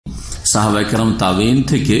সাহাবায়ে কেরাম তাবেঈন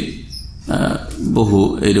থেকে বহু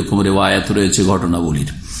এইরকম রিওয়ায়াত রয়েছে ঘটনাবলীর।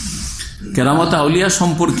 কেরামত আউলিয়া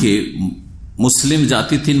সম্পর্কে মুসলিম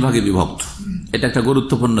জাতি 3 ভাগে বিভক্ত। এটা একটা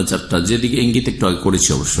গুরুত্বপূর্ণ চ্যাপ্টার, যেদিকে ইঙ্গিত একটু আগে করেছি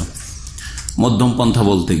অবশ্য মধ্যম পন্থা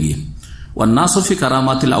বলতে গিয়ে। ওয়ান্নাসু ফি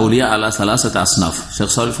কারামাতিল আউলিয়া আলা সালাসাতি আসনাফ। শেখ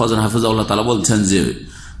সালেহ ফৌজান হাফিজাহুল্লাহ তাআলা বলছেন যে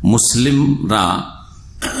মুসলিমরা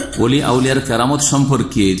ওলি আউলিয়ার কেরামত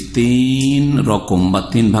সম্পর্কে 3 রকম বা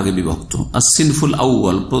 3 ভাগে বিভক্ত। আসিনফুল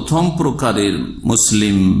আউয়াল, প্রথম প্রকারের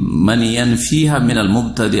মুসলিম, মান ইয়ানফিহা মিনাল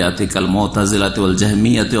মুবতাদিআতি কাল মুতাজিলাতি ওয়াল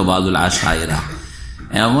জাহমিয়াতি ওয়া বাযুল আশায়রা।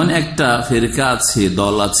 এমন একটা ফিরকা আছে,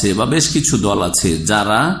 দল আছে বা বেশ কিছু দল আছে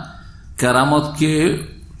যারা কেরামতকে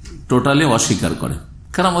টোটালি অস্বীকার করে,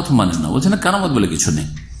 কেরামত মানে না, বলছে না কেরামত বলে কিছু নেই।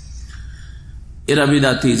 এরা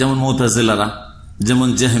বিদাতি, যেমন মুতাজিলারা, যেমন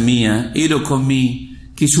জাহমিয়া, এইরকমই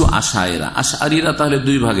কিছু আশায়রা। আশআরীরা তাহলে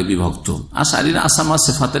 2 ভাগে বিভক্ত। আশআরীরা আসামা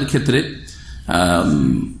সিফাতের ক্ষেত্রে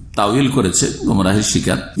তাওয়িল করেছে, গোমরাহের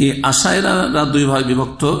শিকার। এই আশায়রারা 2 ভাগে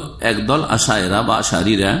বিভক্ত। একদল আশায়রা বা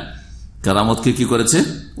আশআরীরা কেরামতকে কি করেছে?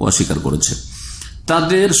 অস্বীকার করেছে।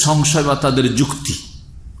 তাদের সংশয় বা তাদের যুক্তি,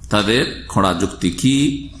 তাদের খোঁড়া যুক্তি কি?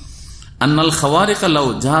 আন্নাল খাওয়ারিকা লাউ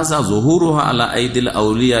জাহাজা যুহুরুহা আলা আইদিল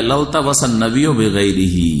আউলিয়া লাউ তাবাসান নবিয়্যু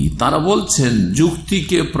বিগাইরিহি। তারা বলছেন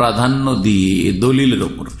যুক্তিকে প্রাধান্য দিয়ে দলিলের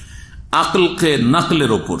উপর, আকলকে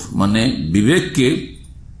নাকলের উপর, মানে বিবেককে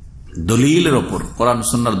দলিলের উপর, কোরআন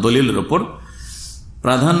সুন্নাহর দলিলের উপর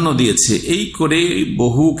প্রাধান্য দিয়েছে। এই করে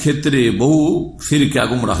বহু ক্ষেত্রে বহু ফিরকা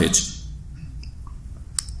গুমরাহ হয়েছে।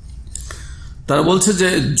 তারা বলছে যে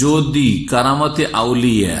যদি কারামতে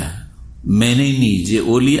আউলিয়া মেনে নি যে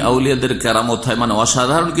ওলি আউলিয়াদের কেরামত হয়, মানে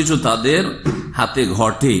অসাধারণ কিছু তাদের হাতে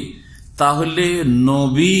ঘটে, তাহলে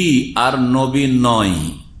নবী আর নবী নয়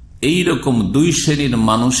এইরকম 2 শ্রেণীর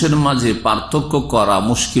মানুষের মাঝে পার্থক্য করা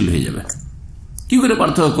মুশকিল হয়ে যাবে। কি করে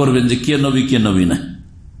পার্থক্য করবেন যে কে নবী কে নবী না?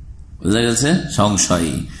 বুঝা গেছে? সংশয়।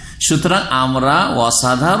 সুতরাং আমরা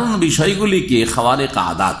অসাধারণ বিষয়গুলিকে খাওয়ারিক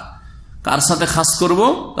আদাত কার সাথে খাস করব?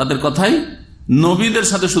 তাদের কথাই নবীদের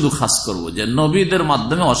সাথে শুধু খাস করব, যে নবীদের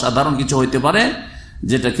মাধ্যমে অসাধারণ কিছু হইতে পারে,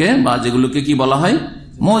 যেটাকে বা যেগুলোকে কি বলা হয়?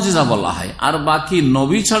 মুজিজা বলা হয়। আর বাকি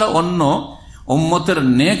নবী ছাড়া অন্য উম্মতের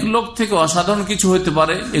নেক লোক থেকে অসাধারণ কিছু হইতে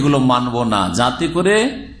পারে, এগুলো মানব না, যাতে করে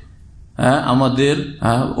আমাদের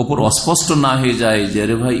উপর অস্পষ্ট না হয়ে যায় যে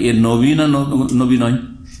আরে ভাই এ নবী না নবী নয়।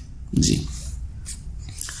 জি,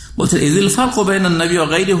 বলছে ইযিল ফারকু বাইনান নবী ওয়া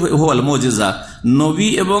গায়রিহি হুয়াল মুজিজা। নবী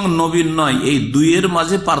এবং নবী নয় এই 2 এর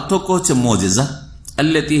মাঝে পার্থক্য হচ্ছে মুজিজা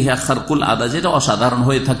আল্লাতী হিয়া খারকুল আদা, যেটা অসাধারণ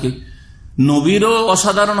হয়ে থাকে। নবীরও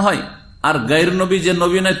অসাধারণ হয় আর গায়র নবী যে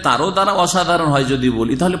নবী নয় তারও দ্বারা অসাধারণ হয় যদি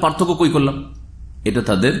বলি, তাহলে পার্থক্য কই করলাম? এটা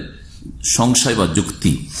তাদের সংশয় বা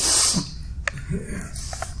যুক্তি।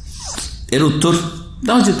 এর উত্তর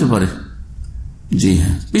দেওয়া যেতে পারে। জি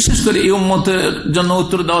হ্যাঁ, বিশেষ করে এই উম্মতের জন্য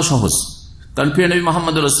উত্তর দেওয়া সহজ, কারণ প্রিয় নবী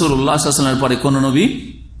মুহাম্মদ রাসূলুল্লাহ সাল্লাল্লাহু আলাইহি ওয়াসাল্লামের পরে কোন নবী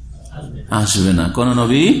আসবে না, কোন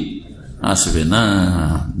নবী আসবে না।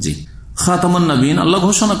 জি, খাতামুন নবীন আল্লাহ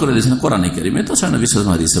ঘোষণা করে দিয়েছেন কোরআনে কারীমে, তো নবী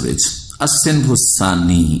সাল্লাল্লাহু আলাইহি ওয়াসাল্লাম রয়েছে। আসসিনফুস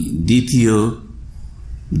সানি, দ্বিতীয়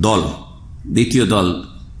দল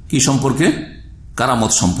কি সম্পর্কে?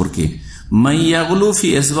 কারামত সম্পর্কে। মাইয়াগুলু ফি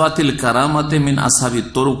ইসবাতিল কারামাতি মিন আসহাবি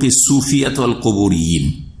তুরুকি সুফিয়াত ওয়াল কুবুরিয়িন,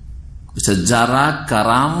 যারা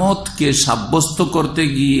কারামতকে সাব্যস্ত করতে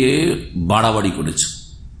গিয়ে বাড়াবাড়ি করেছে,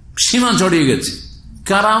 সীমা ছড়িয়ে গেছে।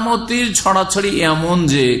 কারামতের ছড়াছড়ি এমন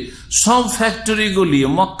যে সব ফ্যাক্টরিগুলি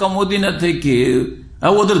মক্কা মদিনা থেকে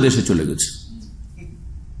ওদের দেশে চলে গেছে।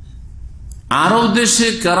 আরব দেশে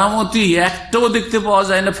কারামতি একটাও দেখতে পাওয়া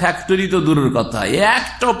যায় না, ফ্যাক্টরি তো দূরের কথা,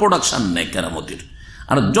 একটাও প্রোডাকশন নেই কেরামতির।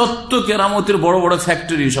 আর যত কেরামতির বড় বড়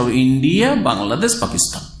ফ্যাক্টরি সব ইন্ডিয়া, বাংলাদেশ,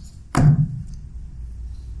 পাকিস্তান।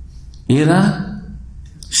 এরা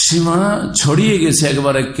সীমা ছড়িয়ে গেছে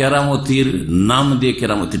একবারে কেরামতির নাম দিয়ে,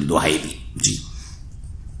 কেরামতির দোহাই দিয়ে। জি,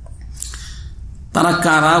 তারা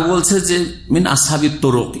কারা? বলছে যে মিন আসহাবি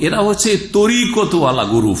তুরুক, এরা হচ্ছে তরিকতওয়ালা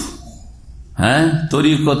গ্রুপ। হ্যাঁ,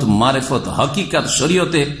 তরিকত, মারিফত, হকিকত,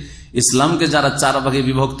 শরীয়তে ইসলামকে যারা 4 ভাগে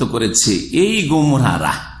বিভক্ত করেছে এই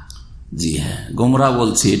গুমরাহরা। জি হ্যাঁ, গুমরাহ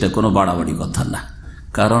বলছে, এটা কোনো বাড়াবাড়ি কথা না,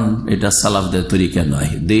 কারণ এটা সালাফদের তরিকা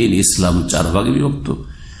নয়। দিন ইসলাম 4 ভাগে বিভক্ত,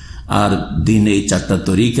 আর দিনে এই 4টা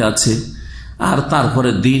তরিকা আছে, আর তারপরে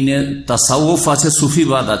দিনে তাসাউফ আছে,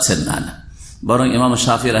 সুফিবাদ আছে। না না, বরং ইমাম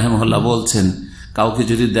শাফি রাহিমাহুল্লাহ বলছেন, কাউকে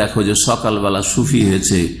যদি দেখো যে সকালবেলা সুফি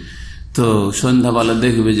হয়েছে, তো সন্ধ্যাবেলা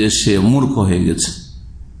দেখবে যে সে মূর্খ হয়ে গেছে,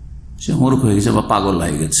 বা পাগল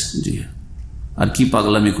হয়ে গেছে। জি, আর কি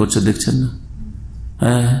পাগলামি করছে দেখছেন না?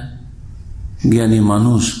 হ্যাঁ, জ্ঞানী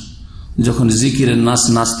মানুষ যখন জিকিরের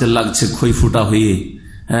নাচতে লাগছে খই ফুটা হয়ে,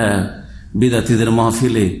 হ্যাঁ, বিদাতিদের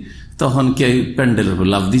মাহফিলে, তখন কে প্যান্ডেলের উপর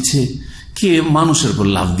লাফ দিচ্ছে, কে মানুষের উপর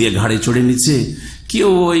লাফ দিয়ে ঘাড়ে চড়ে নিচ্ছে, কেউ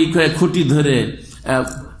ওই খুঁটি ধরে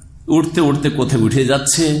উঠতে উঠতে কোথায় উঠে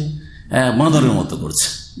যাচ্ছে, বাঁদরের মতো করছে।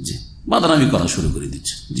 জি, বাঁদরামি করা শুরু করে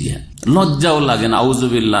দিচ্ছে। জি হ্যাঁ, লজ্জাও লাগে না,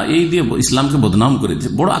 আউযুবিল্লাহ, এই দিয়ে ইসলামকে বদনাম করে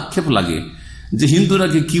দিচ্ছে। বড় আক্ষেপ লাগে যে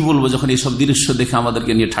হিন্দুরাকে কি বলবো যখন এইসব দৃশ্য দেখে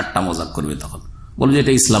আমাদেরকে নিয়ে ঠাট্টা মজাক করবে, তখন বলবে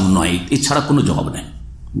এটা ইসলাম নয়, এছাড়া কোনো জবাব নেই।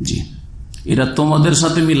 জি, এটা তোমাদের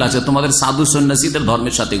সাথে মিল আছে, তোমাদের সাধু সন্ন্যাসীদের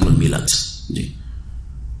ধর্মের সাথে এগুলো মিল আছে। জি,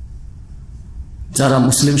 যারা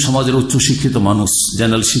মুসলিম সমাজের উচ্চ শিক্ষিত মানুষ,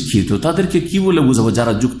 জেনারেল শিক্ষিত, তাদেরকে কি বলে বুঝাবো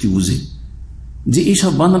যারা যুক্তি বুঝে যে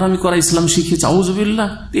এইসব বান্দরামি করা ইসলাম শিখিয়েছে? আউযুবিল্লাহ,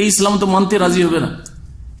 এই ইসলাম তো মানতে রাজি হবে না,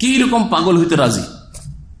 কি রকম পাগল হইতে রাজি।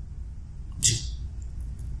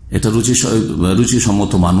 এটা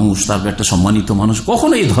রুচিসম্মত মানুষ, তারপর একটা সম্মানিত মানুষ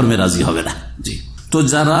কখনো এই ধর্মে রাজি হবে না। জি, তো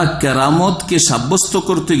যারা কেরামতকে সাব্যস্ত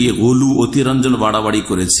করতে গিয়ে গলু অতিরঞ্জন বাড়াবাড়ি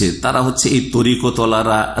করেছে, তারা হচ্ছে এই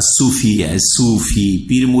তরিকতলারা, সুফি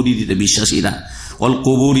পীর মুরিদিতে বিশ্বাসীরা, অল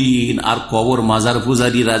কবরিন আর কবর মাজার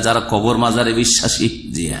পূজারীরা, যারা কবর মাজারে বিশ্বাসী।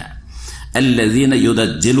 জি হ্যাঁ, আল্লাযীনা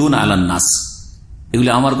ইউদাজ্জিলুনা আলান নাস, এগুলি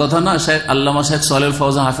আমার কথা না, শেখ আল্লামা শেখ সালেহ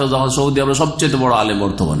ফওজান হাফেজাহুল্লাহ, সৌদি আরবের সবচেয়ে বড় আলেম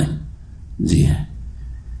বর্তমানে। জি হ্যাঁ,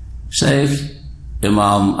 শেখ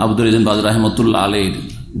ইমাম আব্দুল ইজিন বাজ রাহমাতুল্লাহ আলাইহির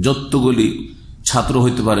যতগুলি ছাত্র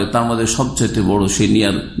হইতে পারে তার মধ্যে সবচেয়ে বড়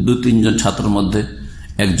সিনিয়র 2-3 জন ছাত্রের মধ্যে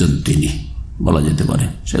একজন তিনি বলা যেতে পারে,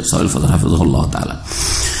 শেখ সালেহ ফওজান হাফেজাহুল্লাহ তাআলা।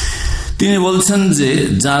 তিনি বলছেন যে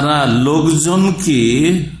যারা লোকজনকে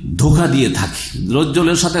ধোঁকা দিয়ে থাকে,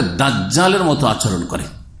 লোকজনের সাথে দাজ্জালের মতো আচরণ করে,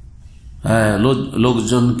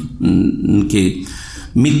 লোকজনকে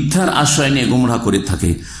মিথ্যার আশ্রয় নিয়ে গুমরাহ করে থাকে,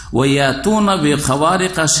 ওয়ায়াতুনা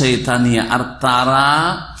বিখাওয়ারিকা শাইতানিয়া, আর তারা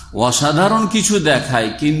অসাধারণ কিছু দেখায়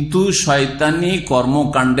কিন্তু শয়তানি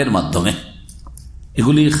কর্মকাণ্ডের মাধ্যমে।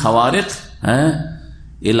 এগুলি খাওয়ারিক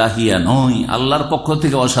ইলাহিয়া নয়, আল্লাহর পক্ষ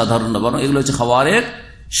থেকে অসাধারণ, বরং এগুলো হচ্ছে খাওয়ারিক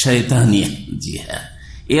শয়তানিয়া। জি হ্যাঁ,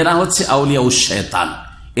 এরা হচ্ছে আউলিয়া উস শয়তান,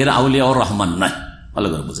 এরা আউলিয়া উর রহমান নয়। ভালো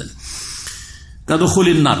করে বুঝেন।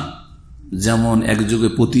 কাদখুলিন নার, যেমন এক যুগে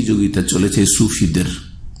প্রতিযোগিতা চলেছে সুফিদের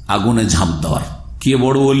আগুনে ঝাঁপ দেওয়ার, কে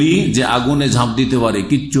বড় ওলি যে আগুনে ঝাঁপ দিতে পারে,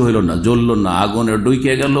 কিচ্ছু হইল না, জ্বলল না, আগুনে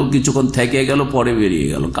ডুইকে গেল, কিছুক্ষণ থেকে গেল, পরে বেরিয়ে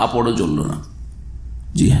গেল, কাপড়ও জ্বলল না।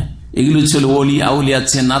 জি হ্যাঁ, এগুলো ছিল ওলি আউলিয়া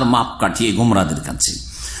চেনার মাপ কাঠিয়ে গোমরাদের কাছে।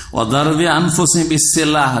 ওয়াদারবে আনফুসিহিম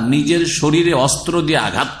বিসসিলাহ, নিজের শরীরে অস্ত্র দিয়ে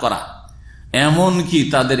আঘাত করা। এমন কি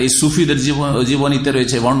তাদের এই সুফিদের জীবনীতে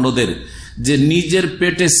রয়েছে ভণ্ডদের, যে নিজের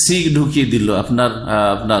পেটে শিক ঢুকিয়ে দিল,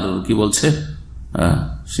 আপনার কি বলছে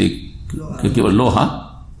শিক, কি বল, লোহা,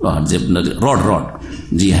 যে রড,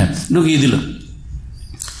 জি হ্যাঁ, ঢুকিয়ে দিল।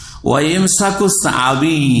 ওয়াইমসাকুস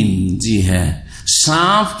আবিন, জি হ্যাঁ,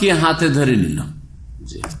 সাপকে হাতে ধরে নিল।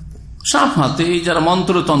 সাপ হাতে, যারা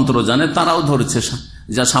মন্ত্রতন্ত্র জানে তারাও ধরছে,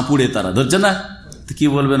 যা সাপুড়ে তারা ধরছে না, কি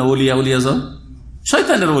বলবেন, ওলিয়া উলিয়া সব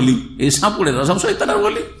শয়তানের ওলি, এই সাপুড়ে সব শয়তানের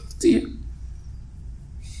ওলি। জি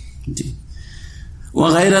জি,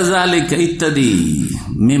 ওয়াগাইরা যালিকা ইত্যাদি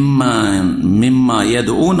মিম্মা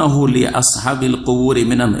ইয়াদউনাহু লিআসহাবিল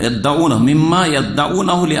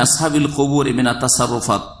কুবুরি মিনাত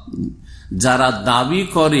তাসাররুফাত, যারা দাবি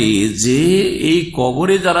করে যে এই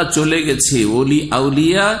কবরে যারা চলে গেছে ওলি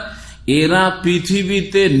আউলিয়া, এরা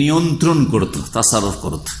পৃথিবীতে নিয়ন্ত্রণ করত, তাসাররুফ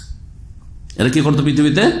করত। এরা কি করতো?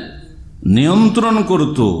 পৃথিবীতে নিয়ন্ত্রণ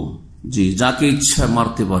করত। জি, যাকে ইচ্ছা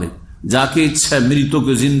মারতে পারে, যাকে ইচ্ছা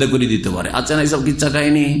মৃতকে জিন্দা করে দিতে পারে। আচ্ছা না, এইসব কিচ্ছা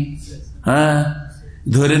কাহিনী? হ্যাঁ,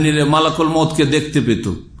 ধরে নিলে মালাকুল মউতকে দেখতে পেত,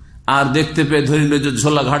 আর দেখতে পেয়ে ধরে নিল যে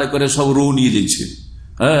ঝোলা ঘাড়ে করে সব রু নিয়ে যাচ্ছে।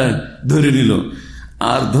 হ্যাঁ, ধরে নিল,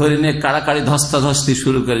 আর ধরে নিয়ে কাড়াকাড়ি ধস্তাধস্তি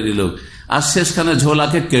শুরু করে দিল, আর শেষখানে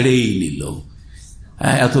ঝোলাকে কেড়েই নিল।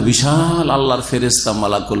 এত বিশাল আল্লাহর ফেরেশতা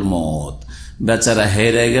মালাকুল মউত, বেচারা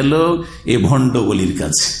হেরে গেল এই ভণ্ড বলির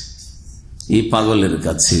কাছে, এই পাগলের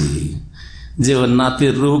কাছে, যে ওর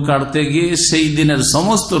নাতির রুহ কাটতে গিয়ে সেই দিনের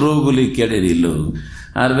সমস্ত রুহগুলি কেড়ে নিল।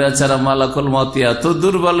 আর বেচারা মালাকুল মউত এত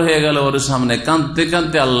দুর্বল হয়ে গেল, ওর সামনে কাঁদতে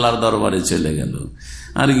কাঁদতে আল্লাহর দরবারে চলে গেল,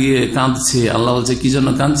 আর গিয়ে কাঁদছে। আল্লাহ বলছে, কি জন্য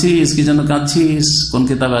কাঁদছিস, কি জন্য কাঁদছিস? কোন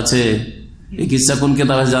কিতাব আছে এই কিসা? কোন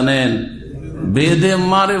কিতাবে জানেন? বেদে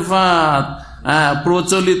মারিফাত,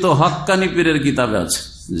 প্রচলিত হক্কানি পীরের কিতাবে আছে।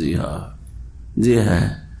 জি হ্যাঁ, জি হ্যাঁ,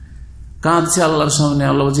 কাঁদছে আল্লাহর সামনে।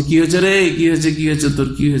 আল্লাহ বলছে, কি হয়েছে রে, কি হয়েছে, কি হয়েছে তোর,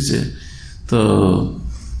 কি হয়েছে? তো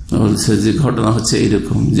বলছে যে ঘটনা হচ্ছে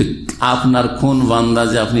এইরকম, যে আপনার কোন বান্দা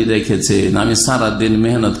যে আপনি রেখেছেন, আমি সারাদিন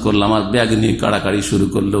মেহনত করলাম, আর ব্যাগ নিয়ে কাড়াকাড়ি শুরু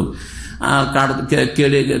করলো, আর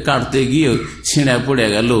কাটতে গিয়ে ছিঁড়ে পড়ে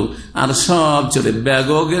গেল, আর সব চলে,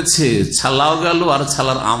 ব্যাগও গেছে, ছালাও গেল, আর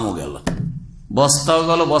ছালার আমও গেল, বস্তাও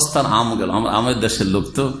গেল, বস্তার আমও গেল। আমের দেশের লোক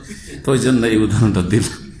তো, ওই জন্য এই উদাহরণটা দিল।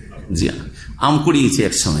 জি, আম কুড়িয়েছে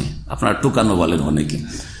এক সময়, আপনার টুকানো বলেন অনেকে।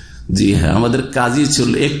 জি হ্যাঁ, আমাদের কাজই ছিল,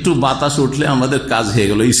 একটু বাতাস উঠলে আমাদের কাজ হয়ে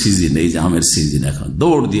গেল। এই সিজন, এই যে আমের সিজন, এখন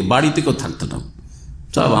দৌড় দিয়ে বাড়িতে কেউ থাকতো না,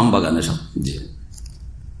 সব আম বাগানে সব। জি,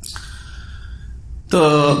 তো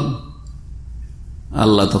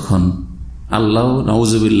আল্লাহ তখন, আল্লাহ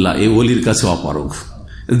নাউজুবিল্লাহ, এই ওলির কাছে অপারগ।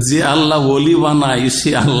 যে আল্লাহ ওলি বানায়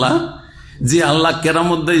সে আল্লাহ, যে আল্লাহ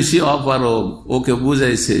কেরামত দেয় সে অপারগ। ওকে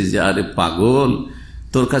বুঝাইছে যে আরে পাগল,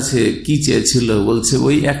 তোর কাছে কি চেয়েছিল? বলছে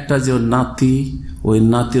ওই একটা যে নাতি, ওই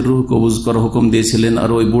নাতির রূহ কবজ করার হুকুম দিয়েছিলেন, আর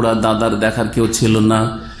ওই বুড়া দাদার দেখার কেউ ছিল না,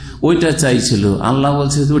 ওইটা চাইছিল। আল্লাহ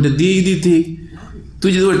বলছে ওইটা দিয়ে দিতি,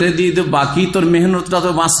 তুই যদি ওইটা দিয়ে দিতে বাকি তোর মেহনতটা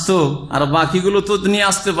তো বাঁচত, আর বাকিগুলো তো নিয়ে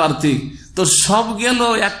আসতে পারতি। তো সব গেল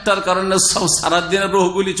একটার কারণে, সব সারাদিনের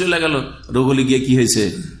রোহগুলি চলে গেল। রোহগুলি গিয়ে কি হয়েছে?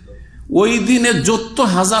 ওই দিনে যত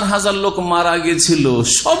হাজার হাজার লোক মারা গেছিল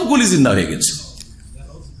সবগুলি জিন্দা হয়ে গেছে।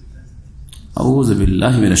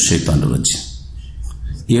 আউযুবিল্লাহি মিনাশ শাইতানির রাজিম।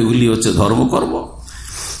 এগুলি হচ্ছে ধর্মকর্ম।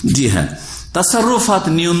 জি হ্যাঁ, তাসাররুফাত,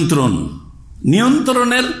 নিয়ন্ত্রণ,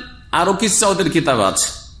 নিয়ন্ত্রণের আরো কিছু ওদের কিতাব আছে।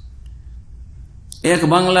 এক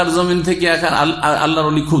বাংলার জমিন থেকে এক আল্লাহর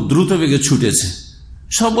ওলি খুব দ্রুত বেগে ছুটেছে।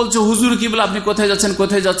 সব বলছে হুজুর কি বলে, আপনি কোথায় যাচ্ছেন,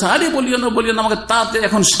 কোথায় যাচ্ছেন? আরে বলিও না, বলিও না, আমাকে তাতে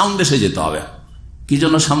এখন সামদেশে যেতে হবে। কি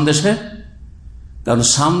জন্য সামদেশে? কারণ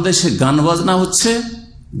সামদেশে গান বাজনা হচ্ছে।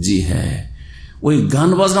 জি হ্যাঁ, ওই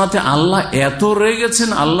গান বাজনাতে আল্লাহ এত রেগেছেন,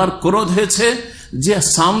 আল্লাহর ক্রোধ হয়েছে যে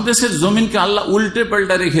সামদেশের জমিনকে আল্লাহ উল্টে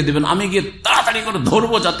পাল্টা রেখে দেবেন। আমি গিয়ে তাড়াতাড়ি করে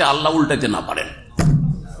ধরবো যাতে আল্লাহ উল্টাতে না পারেন।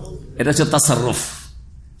 এটা হচ্ছে তাসাররুফ।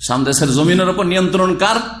 সামদেশের জমিনের উপর নিয়ন্ত্রণ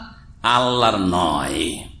কার? আল্লাহর নয়।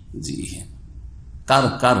 জি, কার?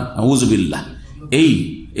 কার? আউযুবিল্লাহ। এই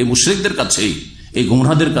মুশরিকদের কাছে, এই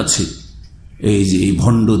গুমরাহদের কাছে, এই যে এই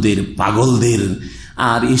ভণ্ডদের, পাগলদের,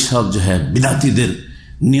 আর এইসব যে হ্যাঁ বিদাতীদের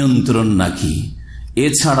নিয়ন্ত্রণ নাকি।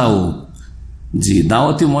 এছাড়াও জি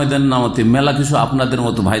দাওয়াতি ময়দান নামাতে মেলা কিছু আপনাদের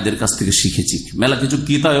মতো ভাইদের কাছ থেকে শিখেছি। মেলা কিছু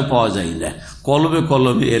কিতাবে পাওয়া যায় না, কলবে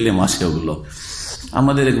কলবে এলেম আসে ওগুলো।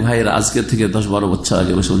 আমাদের এক ভাইয়ের আজকে থেকে 10-12 বছর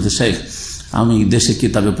আগে বসে বলছে, শেখ আমি দেশে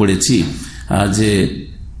কিতাবে পড়েছি যে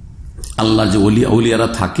আল্লাহ যে ওলিয়ারা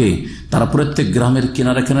থাকে তারা প্রত্যেক গ্রামের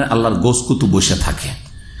কিনারে কিনারে আল্লাহর গোস কুতুব বসে থাকে।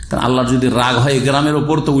 কারণ আল্লাহর যদি রাগ হয় গ্রামের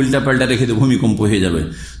ওপর তো উল্টা পাল্টা রেখে দিয়ে ভূমিকম্প হয়ে যাবে।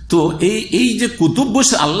 তো এই যে কুতুব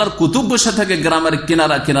বসে, আল্লাহর কুতুব বসে থাকে গ্রামের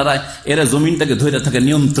কিনারা কিনারায়, এরা জমিনটাকে ধরে থাকে,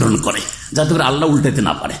 নিয়ন্ত্রণ করে যাতে করে আল্লাহ উল্টাতে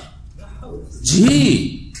না পারে। জি,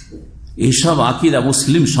 এইসব আকিদা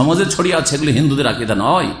মুসলিম সমাজে ছড়িয়ে আছে। এগুলো হিন্দুদের আকিদা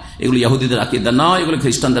নয়, এগুলো ইহুদিদের আকিদা নয়, এগুলো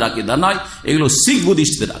খ্রিস্টানদের আকিদা নয়, এগুলো শিখ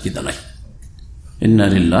বুদ্ধিস্টদের আকিদা নয়। ইন্না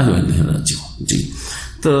লিল্লাহি ওয়া ইন্না ইলাইহি রাজিউন। জি,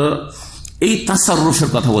 তো এই তাসাররুফের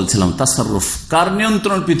কথা বলছিলাম। তাসাররুফ কার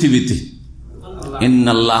নিয়ন্ত্রণ পৃথিবীতে?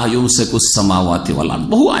 ইন্নাল্লাহা ইউমসিকুস সামাওয়াতি ওয়াল আরদ,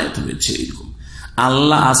 বহু আয়াত রয়েছে এরকম।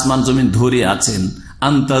 আল্লাহ আসমান জমিন ধরে আছেন,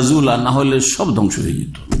 আনতাজুলা, না হলে সব ধ্বংস হয়ে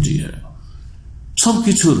যেত। জি হ্যাঁ,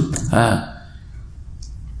 সবকিছুর। হ্যাঁ,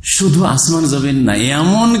 শুধু আসমান জমিন না,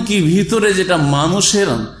 এমন কি ভিতরে যেটা মানুষের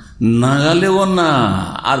নাগালেও না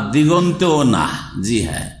আর দিগন্তেও না। জি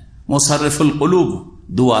হ্যাঁ, মুসাররিফুল কুলুব,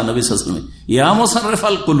 দুয়া নবী সাল্লাল্লাহু আলাইহি ওয়াসাল্লাম, ইয়া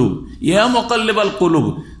মুসাররিফাল কুলুব ইয়া মুকাল্লিবাল কুলুব।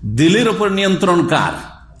 দিলের উপর নিয়ন্ত্রণ কার?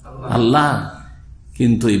 আল্লাহ।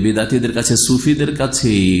 কিন্তু এই বিদাতীদের কাছে, সুফিদের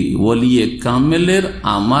কাছে ওলিয়ে কামেলের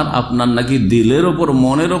আমার আপনার নাকি দিলের ওপর,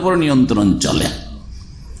 মনের ওপর নিয়ন্ত্রণ চলে।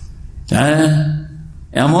 হ্যাঁ,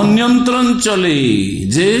 এমন নিয়ন্ত্রণ চলে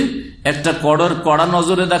যে একটা কড়া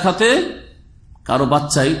নজরে দেখাতে কারো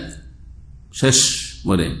বাচ্চাই শেষ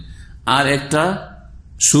বলে, আর একটা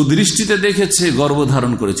সুদৃষ্টিতে দেখেছে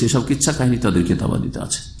গর্ভধারণ করেছে। সব কিচ্ছা কাহিনী তাদের কিতাবাদিতে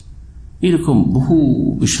আছে। এরকম বহু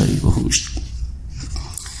বিষয়, বহু বিষয়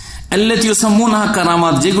আল্লাতী ইউসাম্মুনহা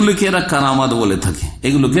কারামাত, যেগুলোকে এরা কারামাত বলে থাকে।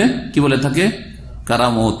 এগুলোকে কি বলে থাকে?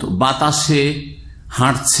 কারামত। বাতাসে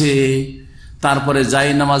হাঁটছে, তারপরে যাই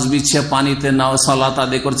নামাজ বিছিয়ে পানিতে সালাত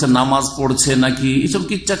আদায় করছে, নামাজ পড়ছে নাকি, এসব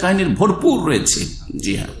কিচ্ছা কাহিনীর ভরপুর রয়েছে।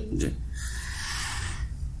 জি হ্যাঁ,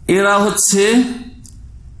 এরা হচ্ছে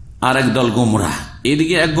আর এক দল গোমরাহ।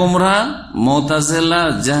 এদিকে এক গোমরাহ মুতাজিলা,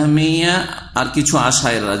 জাহমিয়া আর কিছু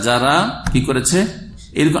আশায়রা, যারা কি করেছে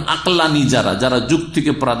এরকম আকলানি, যারা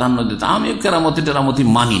যুক্তিকে প্রাধান্য দিত, আমি কেরামতি টেরামতি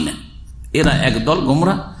মানি না, এরা একদল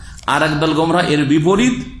গোমরাহ। আর একদল গোমরাহ এর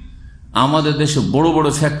বিপরীত। আমাদের দেশে বড় বড়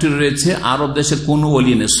ফ্যাক্টরি রয়েছে, আরব দেশে কোনো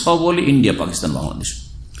ওলি নেই, সব ওলি ইন্ডিয়া, পাকিস্তান, বাংলাদেশ।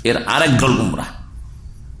 এর আরেক দল গোমরাহ।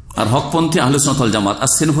 আর হকপন্থী আহলে সুন্নাত ওয়াল জামাত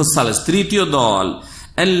as-সিনফুস সালিস, তৃতীয় দল,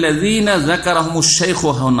 আল্লাযীনা যাকারাহুমুশ শাইখু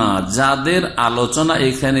হুনা, যাদের আলোচনা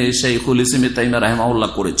এখানে শাইখুল ইসলাম ইবনে তাইমিয়া রাহিমাহুল্লাহ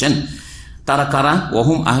করেছেন। তারা কারা?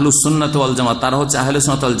 ওহুম আহলুস সুন্নাত ওয়াল জামাত, তারা হচ্ছে আহলে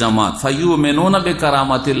সুন্নাত ওয়াল জামাত। ফায়ুমিনুনা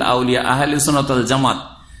বিকারামাতিল আউলিয়া, আহলে সুন্নাত ওয়াল জামাত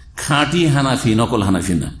খাঁটি হানাফি, নকল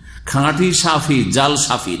হানাফি না, খাঁটি শাফি, জাল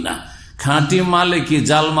শাফি না, খাঁটি মালিকি,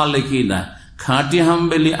 জাল মালিকি না, খাঁটি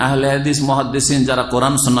হাম্বলি, আহলে হাদিস মুহাদ্দিসিন যারা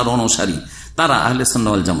কোরআন সুন্নাহর অনুসারী, তারা আহলে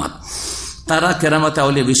সুন্নাহ ওয়াল জামাত, তারা কেরামতে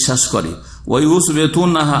আউলিয়া বিশ্বাস করে।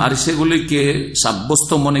 ওয়ায়ুসবিতুনাহা, আর সেগুলিকে সাব্যস্ত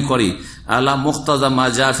মনে করে আলা মুক্তাজা মা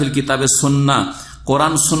জা ফিল কিতাবে সুন্নাহ,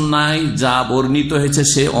 কোরআন সুন্নায় যা বর্ণিত হয়েছে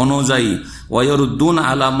সে অনুযায়ী। ওয়ায়রুদ্দুন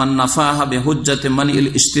আলা মান নাফাহা বিহুজ্জাতি মানিল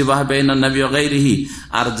ইশতিবাহ বাইনা নবী ওয়া গায়রিহি,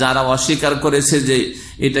 আর যারা অস্বীকার করেছে যে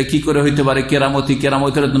এটা কি করে হইতে পারে কেরামতি,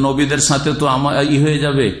 কেরামতের নবীদের সাথে তো আমার হয়ে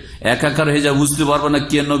যাবে, একাকার হয়ে যাবে, বুঝতে পারবে না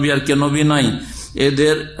কে নবী আর কে নবী নাই,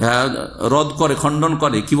 এদের রদ করে, খণ্ডন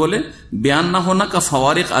করে। কি বলে? বিআন্না হুনাকা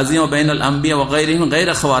ফাওয়ারিক আযীমা বাইনাল আম্বিয়া ওয়া গায়রিহিম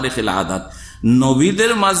গায়রা খাওয়ারিকিল আদাত,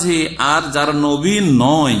 নবীদের মাঝে আর যারা নবী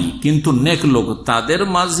নয় কিন্তু নেক লোক, তাদের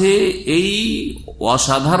মাঝে এই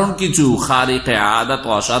অসাধারণ কিছু খারিকে আদাত,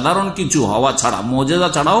 অসাধারণ কিছু হওয়া ছাড়া, মুজিজা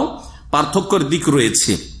ছাড়াও পার্থক্যের দিক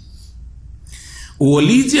রয়েছে।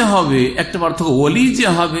 ওলি যে হবে, একটা পার্থক্য, ওলি যে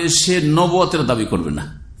হবে সে নবুয়তের দাবি করবে না,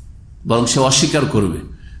 বরং সে অস্বীকার করবে,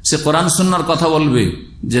 সে কোরআন সুন্নাহর কথা বলবে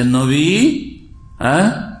যে নবী,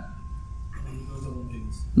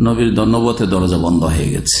 নবীর নবুয়তের দরজা বন্ধ হয়ে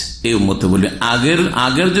গেছে এই উম্মতে বলবে।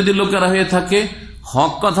 আগের যদি লোকেরা হয়ে থাকে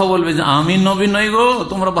হক কথা বলবে যে আমি নবী নই গো,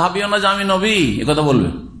 তোমরা ভাবিও না যে আমি নবী, এ কথা বলবে।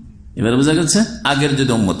 এবারে বোঝা গেছে আগের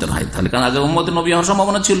যদি উম্মতের হয় তাহলে, কারণ আগের উম্মতের নবী হওয়ার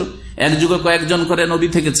সম্ভাবনা ছিল, এক যুগে কয়েকজন করে নবী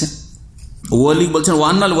থেকেছে। ওয়ালি বলছেন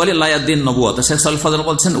ওয়ান্নাল ওয়ালি লা ইয়াদিন নবুয়ত, শেখ সালেহ ফাজল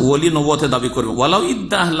বলছেন ওয়ালি নবুয়তের দাবি করবে। ওয়ালাউ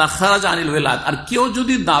ইদ্দাহ লা খারাজা আনিল ওয়ালাদ, আর কেউ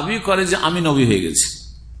যদি দাবি করে যে আমি নবী হয়ে গেছি,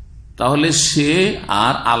 তাহলে সে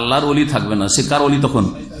আর আল্লাহর ওলি থাকবে না, সে কার ওলি তখন?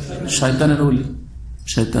 শয়তানের ওলি,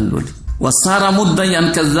 শয়তানের ওলি। ওয়াসারা মুদ্দাইয়ান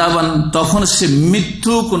কাযাবান, তখন সে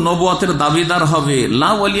মিথ্যুক নবুয়তের দাবিদার হবে। লা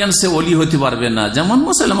ওয়ালিয়ান, সে ওলি হতে পারবে না, যেমন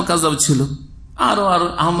মুসাইলামা কাযাব ছিল। আর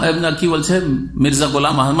কি বলছে মির্জা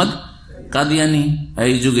গোলাম আহমদ কাদিয়ানি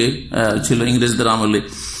এই যুগে ছিল, ইংরেজদের আমলে।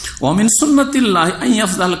 ওয়ামিন সুন্নাতিল্লাহ আন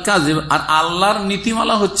ইয়াফযাল কাযিব, আর আল্লাহর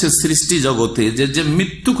নীতিমালা হচ্ছে সৃষ্টি জগতে যে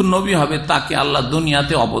মৃত্যুক নবী হবে তাকে আল্লাহ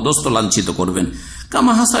দুনিয়াতে অপদস্থ লাঞ্ছিত করবেন।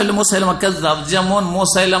 কামা হাসাইল মুসাইলামা কাযযাব, যেমন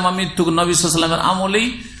মুসাইলামা মৃত্যুক নবী সাল্লাল্লাহু আলাইহি ওয়াসাল্লামের আমলেই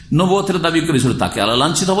নবুয়তের দাবি করেছিল, তাকে আল্লাহ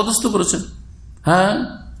লাঞ্ছিত অপদস্থ করেছেন। হ্যাঁ,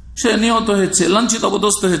 সে নিহত হয়েছে, লাঞ্ছিত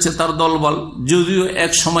অপদস্থ হয়েছে তার দলবল, যদিও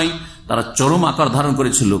এক সময় তারা চরম আকার ধারণ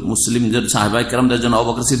করেছিল। মুসলিমদের সাহাবায়ে কেরামদের জন্য, আবু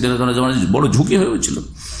বকর সিদ্দিকের জন্য বড় ঝুঁকি হয়েছিল।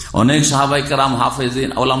 অনেক সাহাবায়ে কেরাম হাফেজিন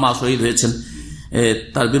উলামা শহীদ হয়েছেন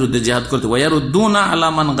তার বিরুদ্ধে জিহাদ করতে। ওয়ায়ারুদ্দুনা আলা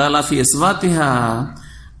মান গালা ফি ইসবাতিহা,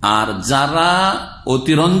 আর যারা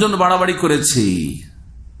অতিরঞ্জন বাড়াবাড়ি করেছে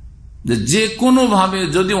যে কোনো ভাবে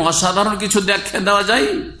যদি অসাধারণ কিছু দেখে দেওয়া যায়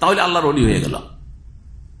তাহলে আল্লাহর ওলি হয়ে গেল,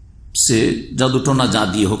 সে জাদুটোনা যা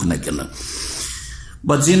দিয়ে হোক না কেন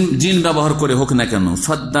বা জিন ব্যবহার করে হোক না কেন।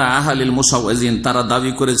 ফাদ্দা আহলিল মুশাওয়িজিন, তারা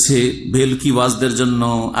দাবি করেছে ভেলকিবাজদের জন্য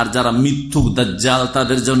আর যারা মিথ্যুক দাজ্জাল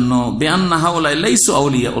তাদের জন্য। বিআন্না হাউলা লাইসু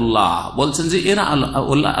আউলিয়াউল্লাহ, বলছেন যে এরা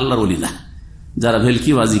আল্লাহর ওলি না। যারা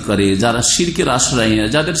ভেলকিবাজি করে, যারা শিরকের আশ্রয়,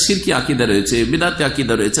 যাদের শিরকি আকীদা রয়েছে, বিদআতি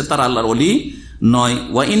আকীদা রয়েছে, তারা আল্লাহর ওলি নয়।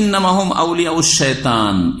 ওয়া ইন্নামা হুম আউলিয়াউশ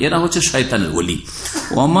শায়তান, এরা হচ্ছে শয়তানের ওলি।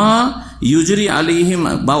 ওমা ইউজরি আলাইহিম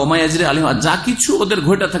বা ওমা ইয়াজরি আলাইহিম, যা কিছু ওদের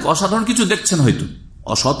ঘটে থাকে, অসাধারণ কিছু দেখছেন, হয়তো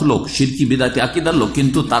অসৎ লোক, শিরকি বিদআতি আকীদার লোক,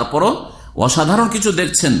 কিন্তু তারপরও অসাধারণ কিছু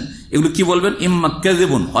দেখছেন, এগুলো কি বলবেন? ইম্মা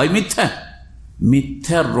কাযিবুন, হয় মিথ্যা।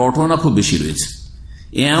 মিথ্যার রটনা খুব বেশি রয়েছে,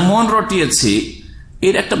 এমন রটিয়েছে।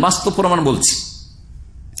 এর একটা বাস্তব প্রমাণ বলছি,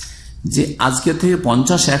 যে আজকে থেকে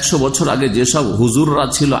 50-100 বছর আগে যেসব হুজুররা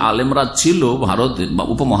ছিল, আলেমরা ছিল ভারত বা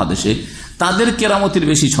উপমহাদেশে, তাদের কেরামতির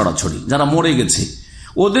বেশি ছড়াছড়ি। যারা মরে গেছে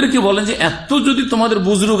ওদেরকে বলেন যে এত যদি তোমাদের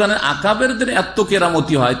বুজরুগানের আকাবেরদের এত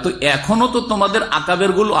কেরামতি হয়, তো এখনো তো তোমাদের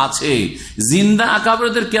আকাবের গুলো আছে, জিন্দা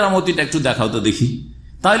আকাবেরদের কেরামতিটা একটু দেখাও তো দেখি,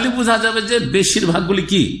 তাহলে বোঝা যাবে যে বেশিরভাগগুলি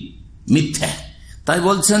কি মিথ্যা। তাই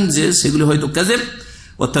বলছেন যে সেগুলি হয়তো কাযিব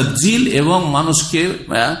ও তাদজিল, এবং মানুষকে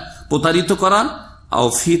প্রতারিত করা,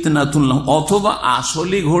 অথবা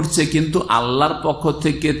আসলে ঘটছে কিন্তু আল্লাহর পক্ষ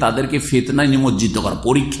থেকে তাদেরকে ফিতনায় নিমজ্জিত করা,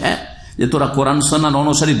 পরীক্ষা, যে তোরা কোরআন সুন্নাহর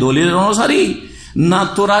অনুসারী, দলিলের অনুসারী, না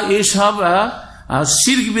তোরা এসব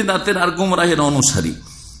শিরক বিদআতের আর গুমরাহের অনুসারী।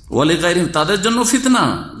 ওয়ালি গায়রিহিম, তাদের জন্য ফিতনা,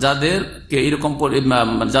 যাদেরকে এরকম,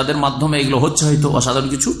 যাদের মাধ্যমে এগুলো হচ্ছে হয়তো অসাধারণ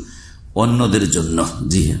কিছু, অন্যদের জন্য।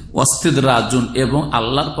 জি হ্যাঁ, ওয়াস্তিদরাজুন, এবং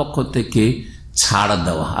আল্লাহর পক্ষ থেকে ছাড়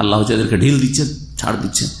দেওয়া। আল্লাহ হচ্ছে এদেরকে ঢিল দিচ্ছেন, ছাড়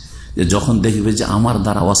দিচ্ছেন, যে যখন দেখবে যে আমার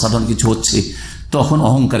দ্বারা অসাধারণ কিছু হচ্ছে তখন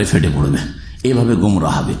অহংকারে ফেটে পড়বে, এইভাবে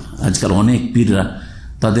গোমরাহ হবে। আজকাল অনেক পীররা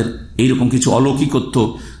তাদের এইরকম কিছু অলৌকিকত্ব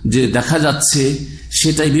যে দেখা যাচ্ছে,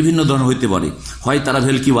 সেটাই বিভিন্ন ধরনের হইতে পারে। হয় তারা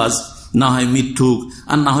ভেলকিবাজ, না হয় মিথ্যুক,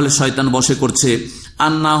 আর না হলে শয়তান বশে করছে,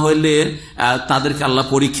 আর না হলে তাদেরকে আল্লাহ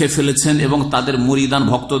পরীক্ষায় ফেলেছেন এবং তাদের মুরিদান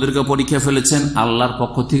ভক্তদেরকে পরীক্ষায় ফেলেছেন। আল্লাহর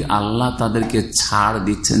পক্ষ থেকে আল্লাহ তাদেরকে ছাড়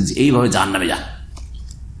দিচ্ছেন যে এইভাবে জাহান্নামে যা।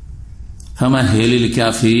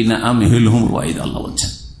 আল্লাহ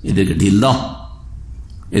বলছেন এদেরকে ঢিল দাও।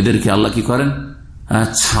 এদেরকে আল্লাহ কি করেন?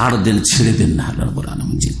 ছাড় দেন, ছেড়ে দেন না। আল্লাহ রাব্বুল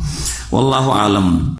আলামিন। জি, আল্লাহু আ'লাম।